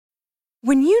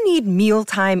When you need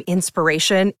mealtime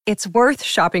inspiration, it's worth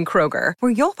shopping Kroger,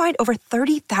 where you'll find over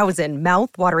 30,000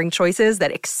 mouth-watering choices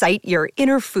that excite your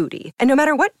inner foodie. And no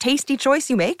matter what tasty choice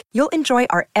you make, you'll enjoy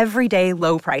our everyday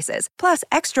low prices, plus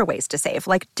extra ways to save,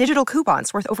 like digital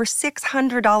coupons worth over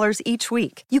 $600 each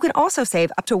week. You can also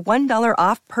save up to $1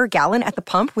 off per gallon at the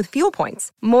pump with fuel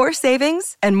points. More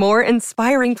savings and more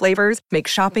inspiring flavors make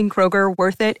shopping Kroger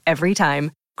worth it every time.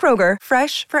 Kroger,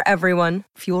 fresh for everyone.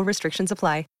 Fuel restrictions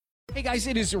apply. Hey guys,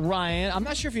 it is Ryan. I'm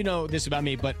not sure if you know this about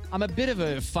me, but I'm a bit of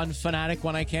a fun fanatic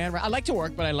when I can. I like to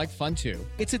work, but I like fun too.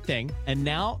 It's a thing. And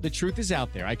now the truth is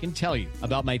out there. I can tell you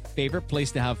about my favorite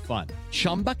place to have fun.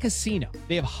 Chumba Casino.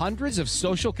 They have hundreds of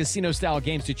social casino style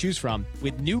games to choose from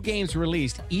with new games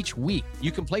released each week.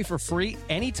 You can play for free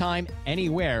anytime,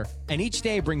 anywhere. And each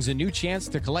day brings a new chance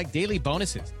to collect daily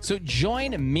bonuses. So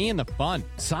join me in the fun.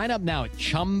 Sign up now at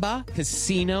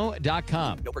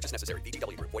ChumbaCasino.com. No purchase necessary.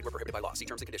 VGW. Void where prohibited by law. See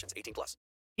terms and conditions. 18+.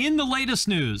 In the latest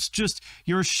news, just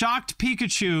your shocked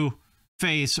Pikachu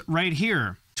face right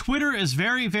here. Twitter is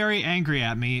very, very angry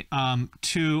at me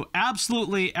to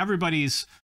absolutely everybody's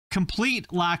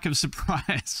complete lack of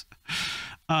surprise.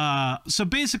 So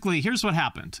basically, here's what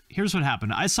happened.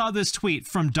 I saw this tweet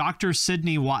from Dr.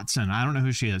 Sydney Watson. I don't know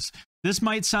who she is. This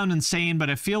might sound insane, but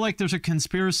I feel like there's a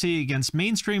conspiracy against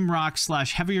mainstream rock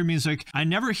 / heavier music. I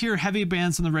never hear heavy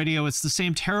bands on the radio. It's the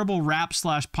same terrible rap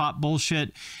 / pop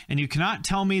bullshit. And you cannot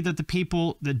tell me that the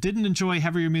people that didn't enjoy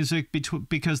heavier music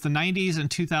because the 90s and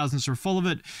 2000s were full of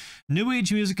it. New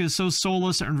age music is so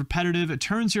soulless and repetitive, it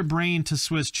turns your brain to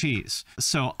Swiss cheese.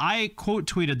 So I quote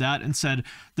tweeted that and said,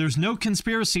 there's no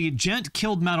conspiracy, Gent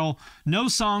killed metal, no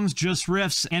songs, just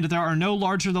riffs, and there are no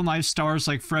larger than life stars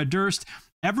like Fred Durst.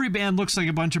 Every band looks like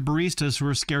a bunch of baristas who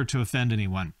are scared to offend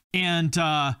anyone. And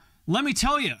let me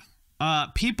tell you,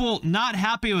 people not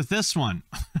happy with this one.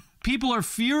 People are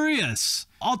furious.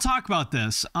 I'll talk about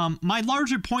this. My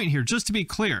larger point here, just to be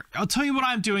clear, I'll tell you what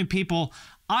I'm doing, people.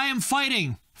 I am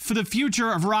fighting for the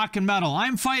future of rock and metal.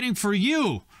 I'm fighting for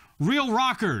you, real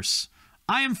rockers.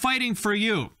 I am fighting for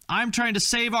you. I'm trying to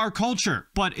save our culture.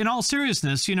 But in all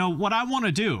seriousness, you know, what I want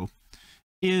to do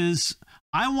is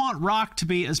I want rock to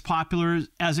be as popular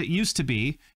as it used to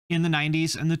be in the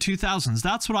 90s and the 2000s.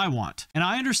 That's what I want. And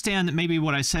I understand that maybe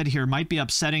what I said here might be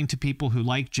upsetting to people who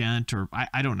like Gent, or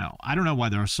I don't know. I don't know why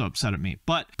they're so upset at me,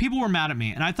 but people were mad at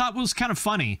me. And I thought it was kind of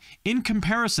funny. In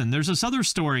comparison, there's this other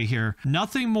story here.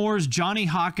 Nothing More's Johnny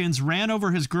Hawkins ran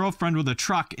over his girlfriend with a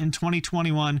truck in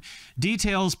 2021.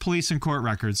 Details, police and court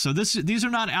records. So these are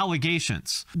not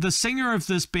allegations. The singer of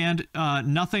this band,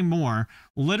 Nothing More,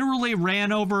 literally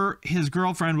ran over his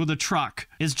girlfriend with a truck.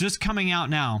 Is just coming out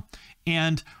now.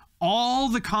 And all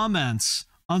the comments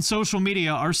on social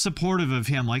media are supportive of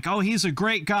him. Like, oh, he's a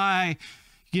great guy.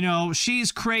 You know,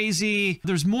 she's crazy.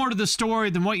 There's more to the story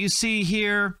than what you see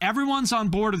here. Everyone's on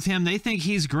board with him. They think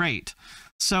he's great.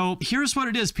 So here's what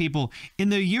it is, people. In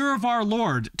the year of our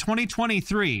Lord,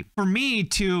 2023, for me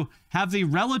to have the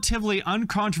relatively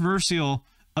uncontroversial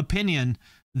opinion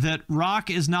that rock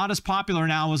is not as popular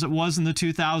now as it was in the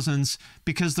 2000s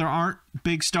because there aren't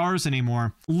big stars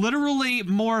anymore. Literally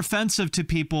more offensive to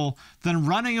people than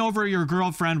running over your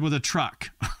girlfriend with a truck.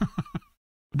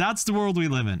 That's the world we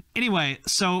live in. Anyway,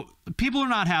 so people are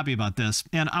not happy about this,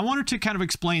 and I wanted to kind of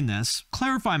explain this,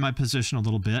 clarify my position a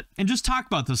little bit, and just talk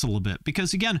about this a little bit.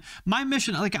 Because again, my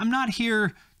mission, like, I'm not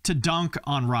here to dunk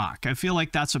on rock. I feel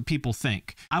like that's what people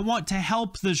think. I want to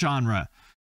help the genre.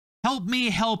 Help me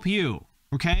help you.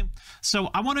 Okay, so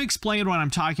I want to explain what I'm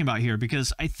talking about here,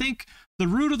 because I think the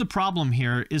root of the problem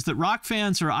here is that rock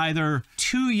fans are either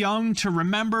too young to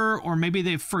remember, or maybe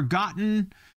they've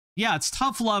forgotten. Yeah, it's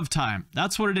tough love time.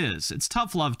 That's what it is. It's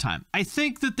tough love time. I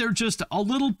think that they're just a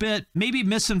little bit maybe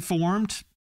misinformed.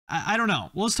 I don't know.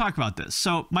 Well, let's talk about this.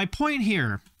 So my point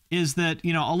here is that,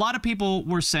 you know, a lot of people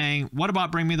were saying, what about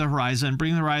Bring Me the Horizon?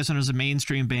 Bring Me the Horizon is a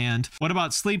mainstream band. What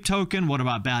about Sleep Token? What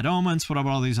about Bad Omens? What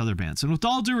about all these other bands? And with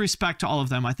all due respect to all of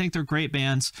them, I think they're great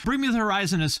bands. Bring Me the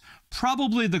Horizon is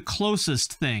probably the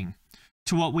closest thing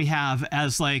to what we have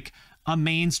as like a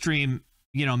mainstream,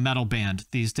 you know, metal band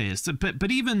these days.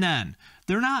 But even then,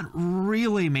 they're not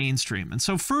really mainstream. And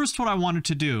so first, what I wanted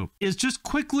to do is just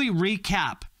quickly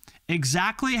recap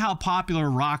exactly how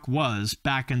popular rock was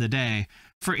back in the day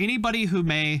for anybody who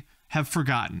may have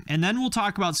forgotten. And then we'll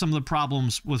talk about some of the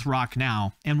problems with rock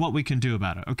now and what we can do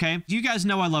about it, okay? You guys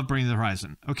know I love Bring Me the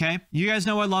Horizon, okay? You guys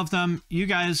know I love them. You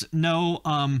guys know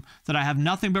that I have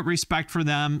nothing but respect for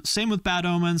them. Same with Bad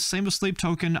Omens, same with Sleep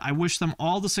Token. I wish them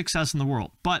all the success in the world.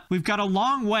 But we've got a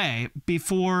long way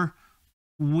before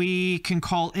we can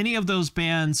call any of those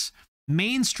bands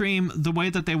mainstream the way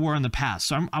that they were in the past.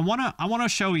 So I want to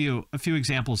show you a few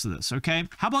examples of this, okay?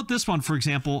 How about this one, for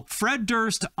example? Fred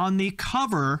Durst on the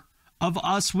cover of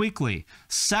Us Weekly.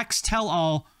 Sex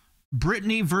tell-all,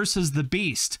 Britney versus the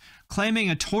Beast. Claiming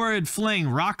a torrid fling,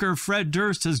 rocker Fred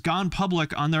Durst has gone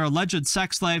public on their alleged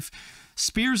sex life.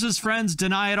 Spears' friends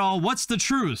deny it all. What's the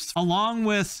truth? Along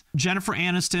with Jennifer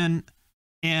Aniston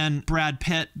and Brad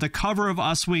Pitt, the cover of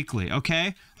Us Weekly,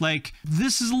 okay? Like,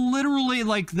 this is literally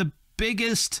like the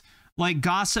biggest like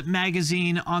gossip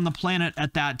magazine on the planet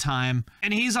at that time,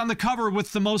 and he's on the cover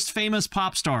with the most famous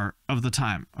pop star of the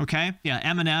time, okay? Yeah,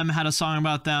 Eminem had a song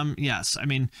about them. Yes, I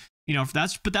mean, you know,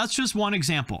 that's just one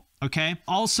example, okay?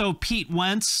 Also, Pete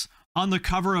Wentz on the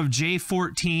cover of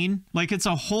J14, like it's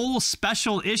a whole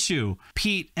special issue.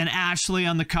 Pete and Ashley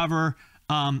on the cover.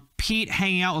 Pete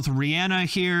hanging out with Rihanna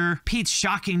here. Pete's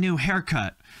shocking new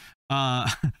haircut.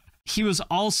 He was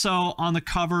also on the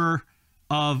cover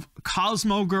of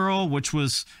Cosmo Girl, which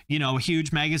was, you know, a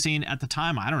huge magazine at the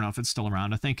time. I don't know if it's still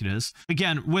around. I think it is.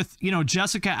 Again, with, you know,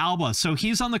 Jessica Alba. So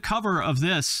he's on the cover of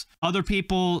this. Other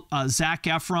people, Zac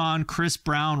Efron, Chris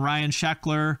Brown, Ryan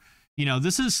Sheckler. You know,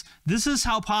 this is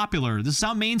how popular, this is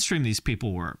how mainstream these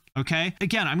people were, okay?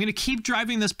 Again, I'm going to keep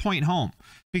driving this point home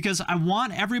because I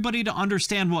want everybody to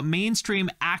understand what mainstream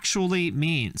actually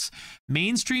means.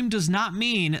 Mainstream does not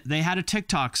mean they had a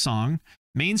TikTok song.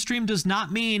 Mainstream does not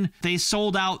mean they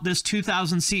sold out this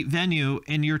 2,000-seat venue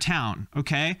in your town,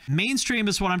 okay? Mainstream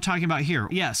is what I'm talking about here.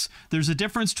 Yes, there's a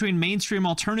difference between mainstream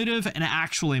alternative and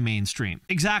actually mainstream.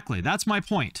 Exactly, that's my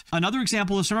point. Another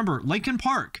example is, remember, Linkin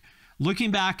Park.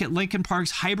 Looking back at Linkin Park's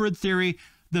Hybrid Theory,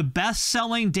 the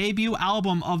best-selling debut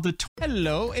album of the...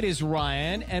 Hello, it is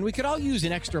Ryan, and we could all use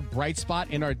an extra bright spot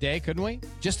in our day, couldn't we?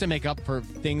 Just to make up for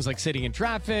things like sitting in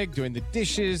traffic, doing the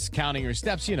dishes, counting your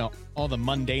steps, you know, all the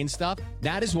mundane stuff.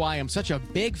 That is why I'm such a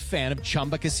big fan of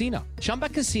Chumba Casino. Chumba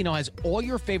Casino has all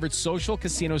your favorite social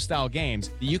casino-style games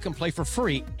that you can play for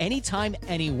free anytime,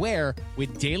 anywhere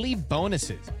with daily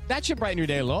bonuses. That should brighten your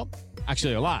day a little.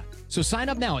 Actually, a lot. So sign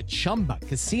up now at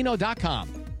ChumbaCasino.com.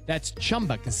 That's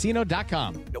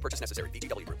ChumbaCasino.com. No purchase necessary.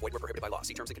 VGW Group. Void where prohibited by law.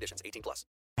 See terms and conditions. 18+.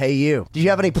 Hey, you. Do you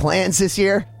have any plans this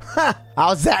year?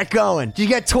 How's that going? Did you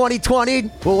get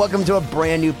 2020'd? Well, welcome to a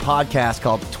brand new podcast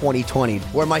called 2020'd,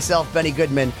 where myself, Benny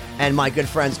Goodman, and my good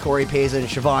friends Corey Payson and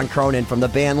Siobhan Cronin from the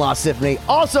band Lost Symphony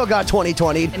also got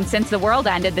 2020'd. And since the world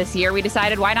ended this year, we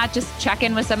decided why not just check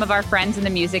in with some of our friends in the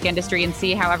music industry and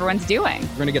see how everyone's doing.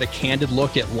 We're going to get a candid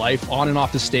look at life on and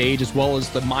off the stage, as well as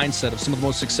the mindset of some of the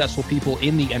most successful people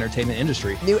in the entertainment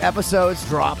industry. New episodes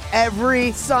drop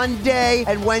every Sunday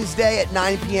and Wednesday at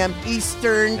 9 p.m.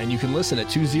 Eastern. And you can listen at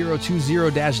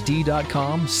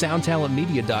 2020-d.com,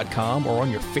 soundtalentmedia.com, or on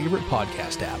your favorite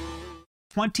podcast app.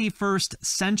 21st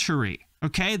century.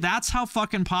 Okay, that's how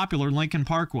fucking popular Linkin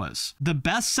Park was. The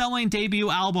best-selling debut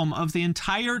album of the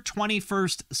entire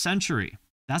 21st century.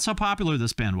 That's how popular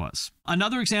this band was.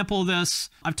 Another example of this,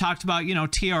 I've talked about, you know,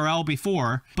 TRL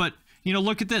before, but, you know,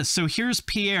 look at this. So here's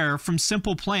Pierre from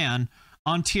Simple Plan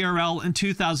on TRL in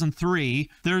 2003.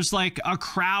 There's like a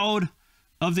crowd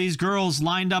of these girls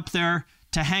lined up there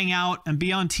to hang out and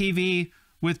be on TV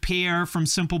with Pierre from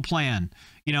Simple Plan.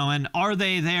 You know, and are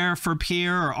they there for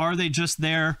Pierre or are they just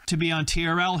there to be on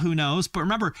TRL? Who knows? But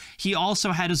remember, he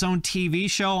also had his own TV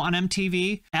show on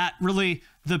MTV at really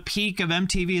the peak of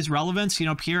MTV's relevance. You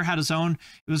know, Pierre had his own,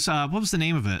 it was, what was the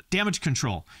name of it? Damage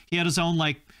Control. He had his own,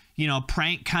 like, you know,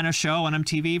 prank kind of show on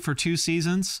MTV for 2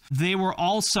 seasons. They were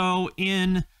also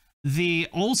in the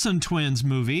Olsen Twins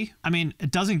movie. I mean, it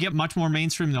doesn't get much more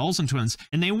mainstream than the Olsen Twins.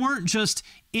 And they weren't just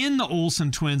in the Olsen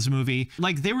Twins movie.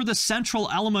 Like, they were the central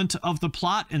element of the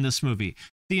plot in this movie.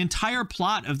 The entire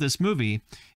plot of this movie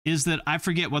is that, I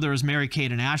forget whether it was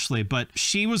Mary-Kate and Ashley, but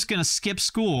she was going to skip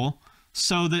school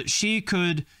so that she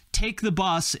could take the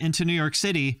bus into New York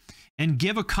City and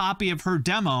give a copy of her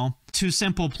demo to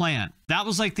Simple Plan. That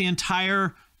was like the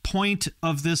entire point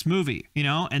of this movie, you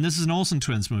know, and this is an Olsen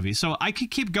Twins movie. So I could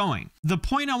keep going. The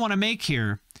point I want to make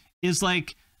here is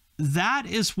like, that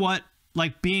is what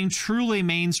like being truly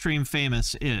mainstream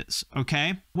famous is,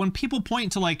 okay? When people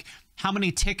point to like how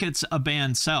many tickets a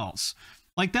band sells,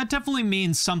 like that definitely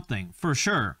means something for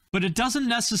sure, but it doesn't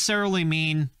necessarily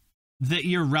mean that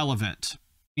you're relevant,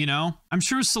 you know? I'm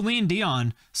sure Celine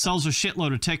Dion sells a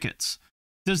shitload of tickets.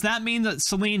 Does that mean that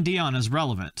Celine Dion is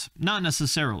relevant? Not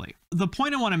necessarily. The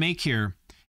point I want to make here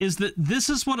is that this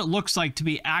is what it looks like to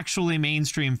be actually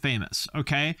mainstream famous,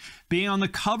 okay? Being on the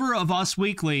cover of Us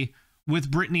Weekly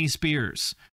with Britney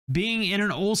Spears, being in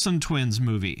an Olsen Twins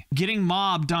movie, getting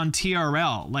mobbed on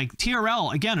TRL. Like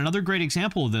TRL, again, another great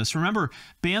example of this. Remember,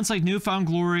 bands like Newfound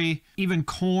Glory, even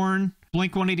Korn,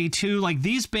 Blink-182. Like,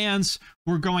 these bands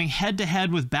were going head to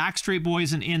head with Backstreet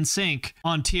Boys and NSYNC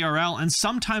on TRL and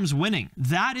sometimes winning.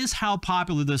 That is how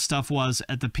popular this stuff was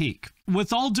at the peak.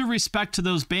 With all due respect to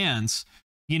those bands,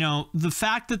 you know, the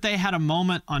fact that they had a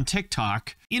moment on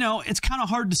TikTok, you know, it's kind of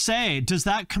hard to say, does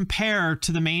that compare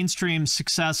to the mainstream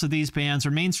success of these bands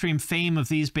or mainstream fame of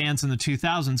these bands in the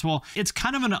 2000s? Well, it's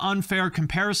kind of an unfair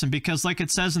comparison because, like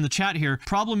it says in the chat here,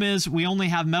 problem is we only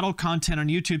have metal content on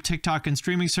YouTube, TikTok, and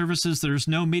streaming services. There's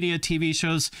no media, TV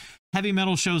shows, heavy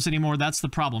metal shows anymore. That's the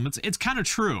problem. It's kind of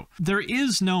true. There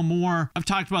is no more, I've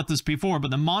talked about this before,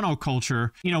 but the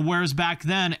monoculture, you know, whereas back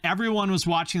then everyone was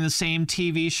watching the same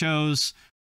TV shows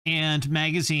and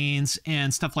magazines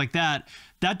and stuff like that,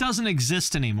 that doesn't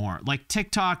exist anymore. Like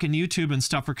TikTok and YouTube and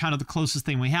stuff are kind of the closest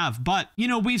thing we have. But, you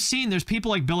know, we've seen there's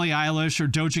people like Billie Eilish or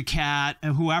Doja Cat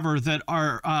and whoever that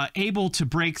are able to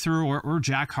break through, or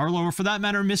Jack Harlow, or for that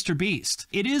matter, Mr. Beast.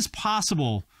 It is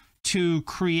possible to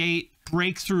create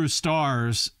breakthrough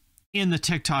stars in the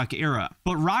TikTok era,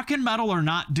 but rock and metal are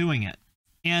not doing it.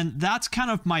 And that's kind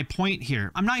of my point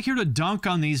here. I'm not here to dunk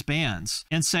on these bands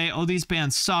and say, oh, these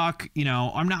bands suck. You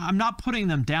know, I'm not putting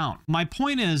them down. My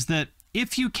point is that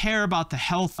if you care about the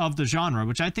health of the genre,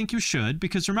 which I think you should,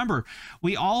 because remember,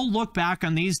 we all look back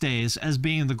on these days as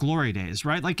being the glory days,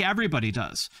 right? Like everybody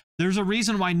does. There's a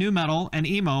reason why nu metal and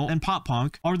emo and pop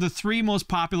punk are the three most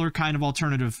popular kind of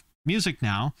alternative music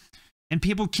now. And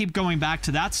people keep going back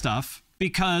to that stuff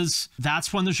because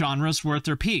that's when the genres were at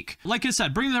their peak. Like I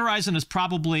said, Bring the Horizon is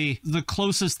probably the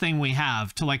closest thing we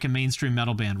have to like a mainstream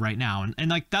metal band right now. And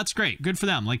like, that's great. Good for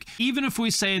them. Like, even if we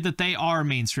say that they are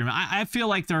mainstream, I feel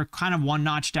like they're kind of one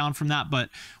notch down from that, but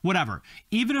whatever.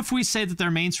 Even if we say that they're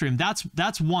mainstream,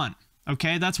 that's one.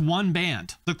 Okay, that's one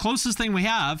band. The closest thing we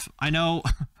have, I know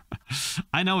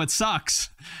it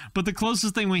sucks, but the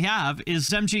closest thing we have is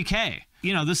MGK.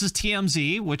 You know, this is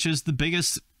TMZ, which is the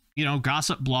biggest, you know,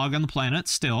 gossip blog on the planet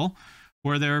still,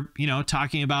 where they're, you know,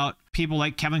 talking about people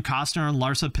like Kevin Costner and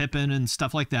Larsa Pippen and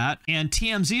stuff like that. And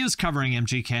TMZ is covering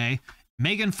MGK.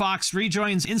 Megan Fox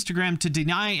rejoins Instagram to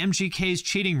deny MGK's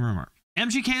cheating rumor.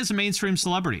 MGK is a mainstream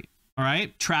celebrity. All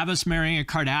right. Travis marrying a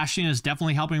Kardashian is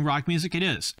definitely helping rock music. It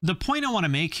is. The point I want to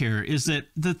make here is that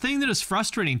the thing that is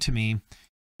frustrating to me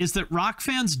is that rock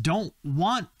fans don't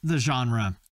want the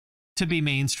genre to be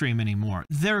mainstream anymore.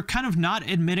 They're kind of not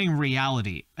admitting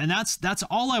reality. And that's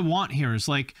all I want here is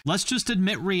like, let's just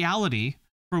admit reality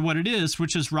for what it is,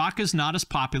 which is rock is not as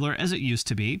popular as it used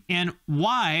to be. And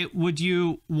why would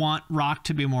you want rock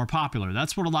to be more popular?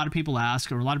 That's what a lot of people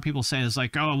ask, or a lot of people say is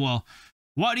like, oh, well,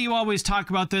 why do you always talk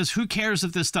about this? Who cares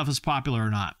if this stuff is popular or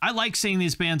not? I like seeing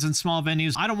these bands in small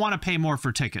venues. I don't want to pay more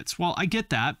for tickets. Well, I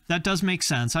get that. That does make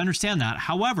sense. I understand that.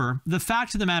 However, the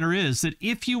fact of the matter is that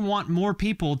if you want more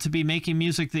people to be making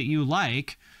music that you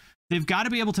like, they've got to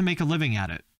be able to make a living at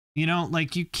it. You know,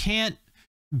 like you can't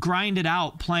grind it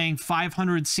out playing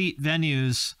 500-seat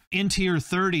venues into your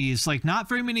 30s. Like, not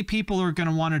very many people are going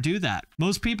to want to do that.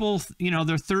 Most people, you know,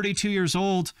 they're 32 years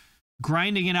old,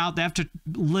 grinding it out. They have to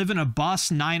live in a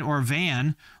bus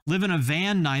live in a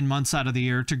van 9 months out of the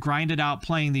year to grind it out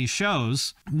playing these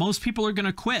shows. Most people are going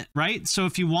to quit, right? So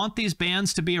if you want these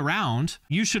bands to be around,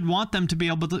 you should want them to be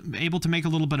able to make a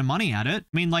little bit of money at it.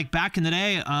 I mean, like back in the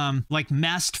day, like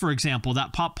Mest, for example,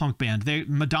 that pop punk band,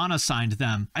 Madonna signed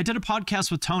them. I did a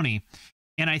podcast with Tony,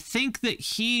 and I think that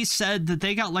he said that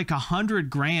they got like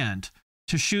 $100,000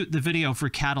 to shoot the video for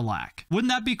Cadillac.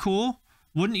 Wouldn't that be cool?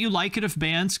 Wouldn't you like it if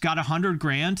bands got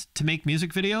 $100,000 to make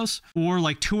music videos, or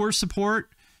like tour support?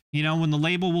 You know, when the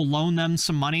label will loan them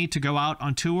some money to go out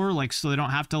on tour, like so they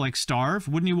don't have to like starve.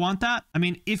 Wouldn't you want that? I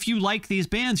mean, if you like these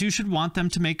bands, you should want them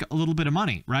to make a little bit of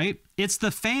money, right? It's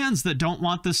the fans that don't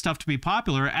want this stuff to be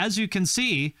popular, as you can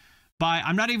see by,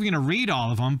 I'm not even going to read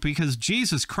all of them because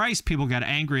Jesus Christ, people got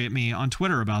angry at me on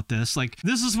Twitter about this. Like,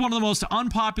 this is one of the most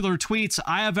unpopular tweets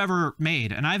I have ever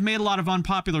made, and I've made a lot of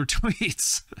unpopular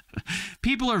tweets.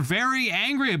 People are very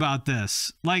angry about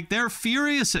this. Like, they're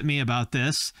furious at me about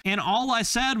this. And all I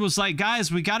said was like,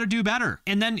 guys, we got to do better.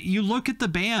 And then you look at the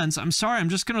bands. I'm sorry, I'm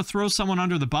just going to throw someone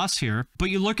under the bus here.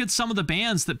 But you look at some of the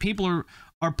bands that people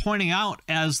are pointing out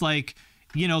as like,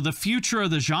 you know, the future of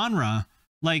the genre.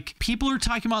 Like, people are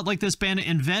talking about like this band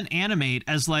Invent Animate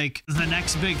as like the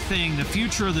next big thing, the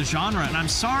future of the genre. And I'm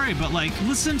sorry, but like,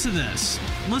 listen to this,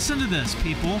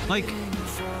 people. Like,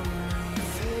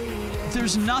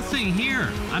 there's nothing here.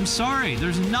 I'm sorry,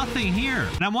 there's nothing here.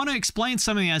 And I want to explain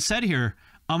something I said here.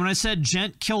 When I said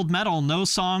Gent killed metal, no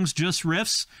songs, just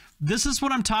riffs. This is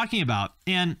what I'm talking about.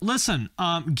 And listen,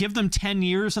 give them 10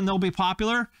 years and they'll be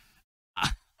popular.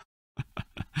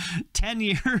 10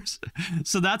 years.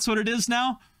 So that's what it is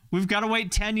now. We've got to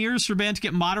wait 10 years for a band to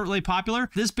get moderately popular.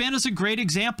 This band is a great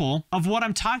example of what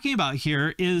I'm talking about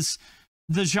here is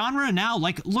the genre now.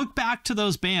 Like, look back to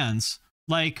those bands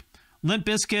like Limp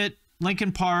Bizkit,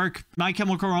 Linkin Park, My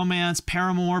Chemical Romance,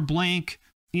 Paramore, Blink,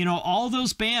 you know, all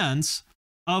those bands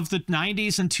of the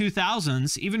 90s and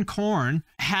 2000s, even Korn,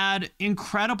 had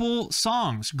incredible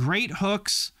songs, great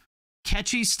hooks,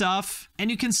 catchy stuff, and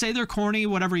you can say they're corny,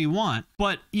 whatever you want,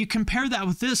 but you compare that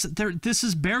with this, this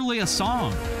is barely a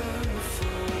song.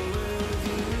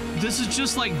 This is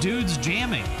just like dudes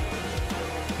jamming.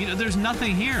 You know, there's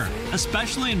nothing here,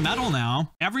 especially in metal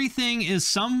now. Everything is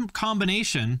some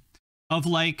combination of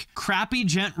like crappy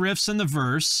gent riffs in the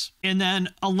verse, and then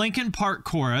a Linkin Park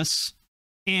chorus,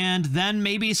 and then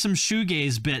maybe some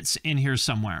shoegaze bits in here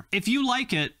somewhere. If you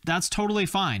like it, that's totally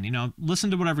fine. You know,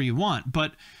 listen to whatever you want,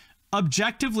 but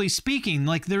objectively speaking,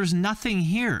 like, there's nothing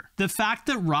here. The fact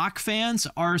that rock fans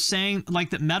are saying,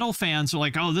 like, that metal fans are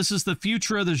like, oh, this is the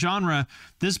future of the genre,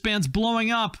 this band's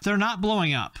blowing up. They're not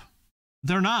blowing up.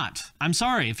 They're not. I'm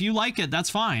sorry. If you like it, that's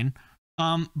fine.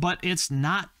 But it's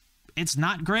not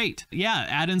great. Yeah,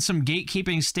 add in some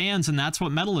gatekeeping stands, and that's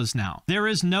what metal is now. There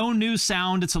is no new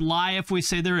sound. It's a lie if we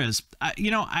say there is. I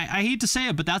hate to say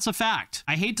it, but that's a fact.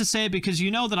 I hate to say it because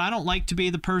you know that I don't like to be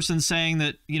the person saying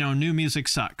that, you know, new music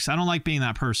sucks. I don't like being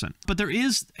that person. But there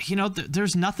is, you know,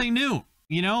 there's nothing new.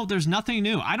 You know, there's nothing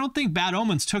new. I don't think Bad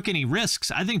Omens took any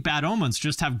risks. I think Bad Omens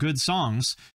just have good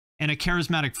songs and a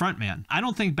charismatic frontman. I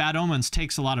don't think Bad Omens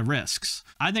takes a lot of risks.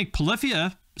 I think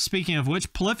Polyphia, speaking of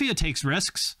which, Polyphia takes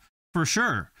risks. For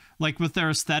sure. Like with their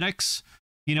aesthetics,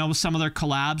 you know, with some of their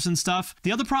collabs and stuff.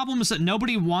 The other problem is that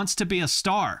nobody wants to be a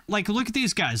star. Like, look at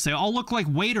these guys. They all look like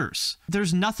waiters.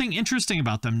 There's nothing interesting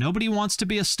about them. Nobody wants to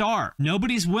be a star.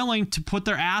 Nobody's willing to put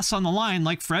their ass on the line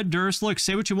like Fred Durst. Look,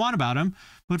 say what you want about him,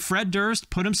 but Fred Durst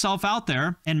put himself out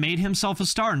there and made himself a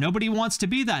star. Nobody wants to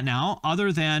be that now,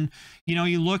 other than, you know,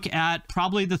 you look at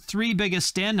probably the three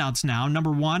biggest standouts now.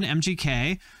 Number 1,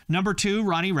 MGK. Number 2,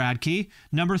 Ronnie Radke.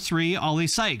 Number 3, Ollie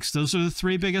Sykes. Those are the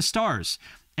three biggest stars.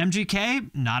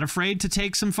 MGK, not afraid to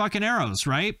take some fucking arrows,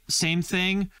 right? Same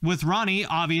thing with Ronnie,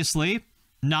 obviously.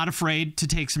 Not afraid to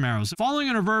take some arrows. Falling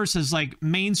in Reverse is like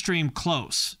mainstream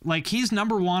close. Like, he's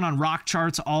number 1 on rock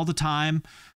charts all the time.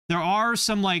 There are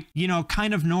some, like, you know,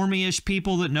 kind of normie-ish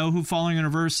people that know who Falling in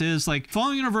Reverse is. Like,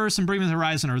 Falling in Reverse and Bring Me the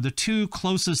Horizon are the two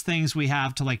closest things we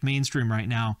have to, like, mainstream right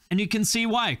now. And you can see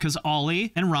why, because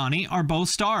Ollie and Ronnie are both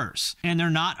stars. And they're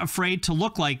not afraid to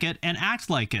look like it and act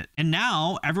like it. And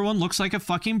now everyone looks like a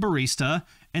fucking barista,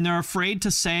 and they're afraid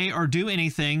to say or do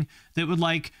anything that would,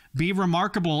 like, be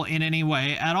remarkable in any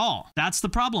way at all. That's the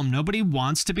problem. Nobody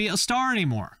wants to be a star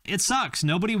anymore. It sucks.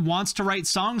 Nobody wants to write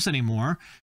songs anymore.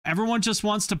 Everyone just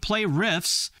wants to play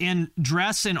riffs and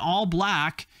dress in all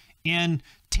black and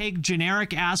take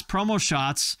generic ass promo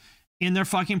shots in their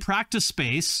fucking practice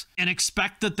space and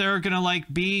expect that they're gonna,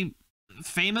 like, be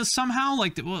famous somehow.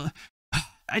 Like, well,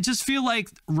 I just feel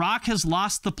like rock has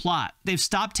lost the plot. They've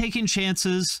stopped taking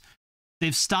chances.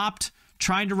 They've stopped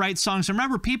trying to write songs.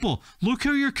 Remember, people, look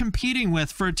who you're competing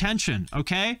with for attention,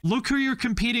 okay? Look who you're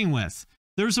competing with.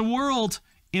 There's a world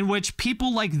in which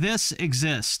people like this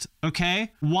exist,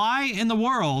 okay? Why in the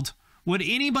world would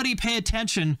anybody pay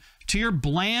attention to your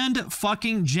bland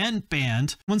fucking gent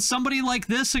band when somebody like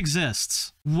this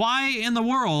exists? Why in the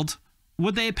world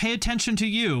would they pay attention to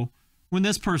you when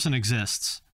this person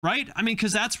exists, right? I mean,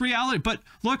 because that's reality. But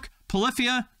look,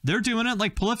 Polyphia, they're doing it.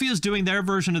 Like, Polyphia's doing their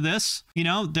version of this. You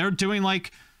know, they're doing,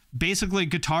 like, basically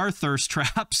guitar thirst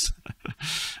traps.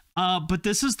 But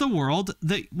this is the world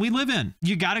that we live in.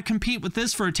 You got to compete with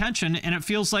this for attention, and it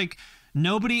feels like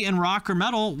nobody in rock or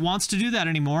metal wants to do that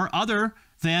anymore other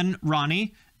than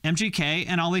Ronnie, MGK,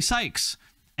 and Ollie Sykes.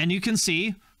 And you can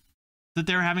see that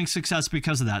they're having success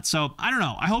because of that. So, I don't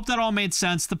know. I hope that all made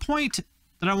sense. The point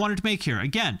that I wanted to make here,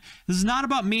 again, this is not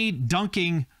about me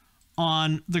dunking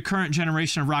on the current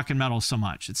generation of rock and metal so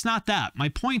much. It's not that. My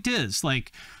point is,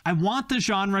 like, I want the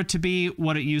genre to be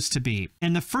what it used to be.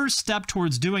 And the first step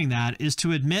towards doing that is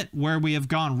to admit where we have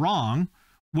gone wrong,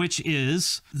 which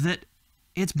is that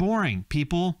it's boring,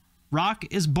 people. Rock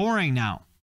is boring now.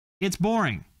 It's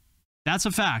boring. That's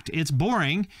a fact. It's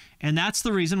boring, and that's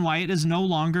the reason why it is no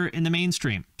longer in the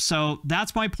mainstream. So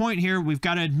that's my point here. We've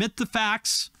got to admit the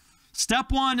facts.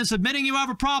 Step 1 is admitting you have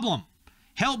a problem.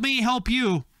 Help me help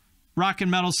you. Rock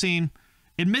and metal scene.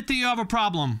 Admit that you have a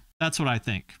problem. That's what I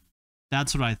think.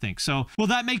 That's what I think. So, will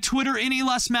that make Twitter any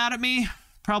less mad at me?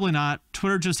 Probably not.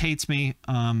 Twitter just hates me.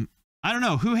 I don't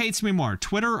know. Who hates me more?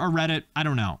 Twitter or Reddit? I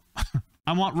don't know.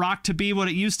 I want rock to be what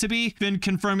it used to be. Been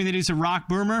confirming that he's a rock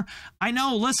boomer. I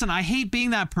know. Listen, I hate being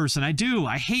that person. I do.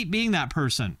 I hate being that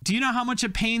person. Do you know how much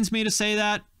it pains me to say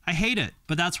that? I hate it,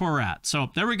 but that's where we're at. So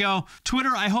there we go.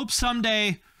 Twitter, I hope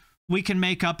someday we can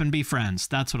make up and be friends.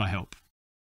 That's what I hope.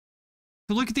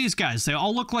 But look at these guys. They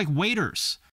all look like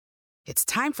waiters. It's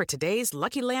time for today's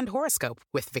Lucky Land horoscope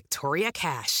with Victoria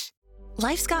Cash.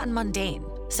 Life's gotten mundane,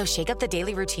 so shake up the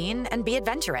daily routine and be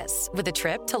adventurous with a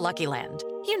trip to Lucky Land.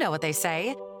 You know what they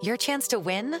say, your chance to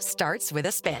win starts with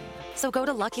a spin. So go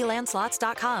to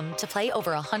LuckyLandSlots.com to play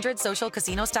over 100 social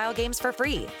casino-style games for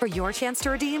free for your chance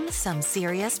to redeem some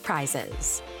serious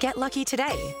prizes. Get lucky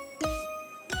today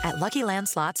at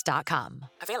LuckyLandSlots.com.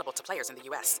 Available to players in the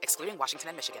U.S., excluding Washington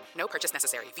and Michigan. No purchase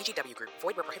necessary. VGW Group.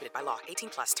 Void where prohibited by law.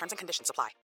 18+. Terms and conditions apply.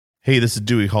 Hey, this is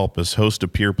Dewey Halpus, host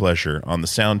of Peer Pleasure on the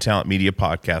Sound Talent Media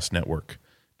Podcast Network.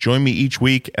 Join me each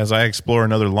week as I explore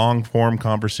another long-form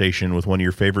conversation with one of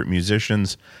your favorite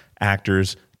musicians,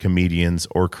 actors, comedians,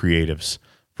 or creatives.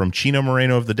 From Chino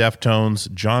Moreno of the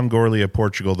Deftones, John Gorley of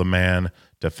Portugal the Man,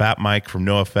 to Fat Mike from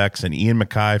NoFX and Ian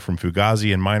MacKaye from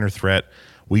Fugazi and Minor Threat,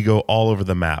 we go all over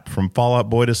the map. From Fall Out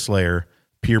Boy to Slayer,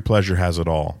 Peer Pleasure has it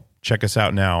all. Check us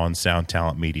out now on Sound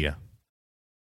Talent Media.